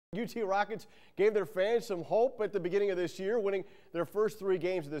UT Rockets gave their fans some hope at the beginning of this year, winning their first 3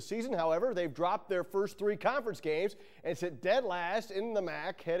 games of the season. However, they've dropped their first 3 conference games and sit dead last in the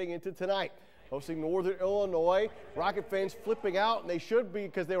MAC heading into tonight. Hosting Northern Illinois, Rocket fans flipping out, and they should be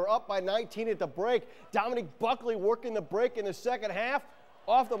because they were up by 19 at the break. Dominique Buckley working the break in the second half.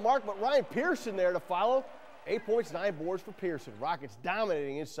 Off the mark, but Ryan Pearson there to follow. 8 points, 9 boards for Pearson. Rockets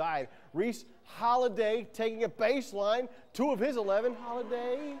dominating inside. Reese Holliday taking a baseline, 2 of his 11.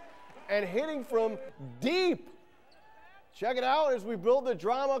 Holliday and hitting from deep. Check it out as we build the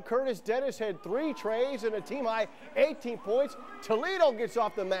drama. Curtis Dennis had 3 trays and a team-high 18 points. Toledo gets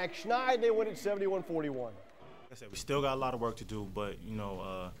off the MAC Schneid. They win it 71-41. Like I said, we still got a lot of work to do, but, you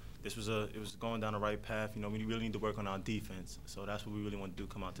know, it was going down the right path. You know, we really need to work on our defense. So that's what we really want to do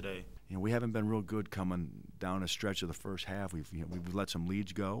come out today. You know, we haven't been real good coming down a stretch of the first half. We've let some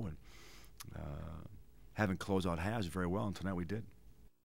leads go and haven't closed out halves very well, and tonight we did.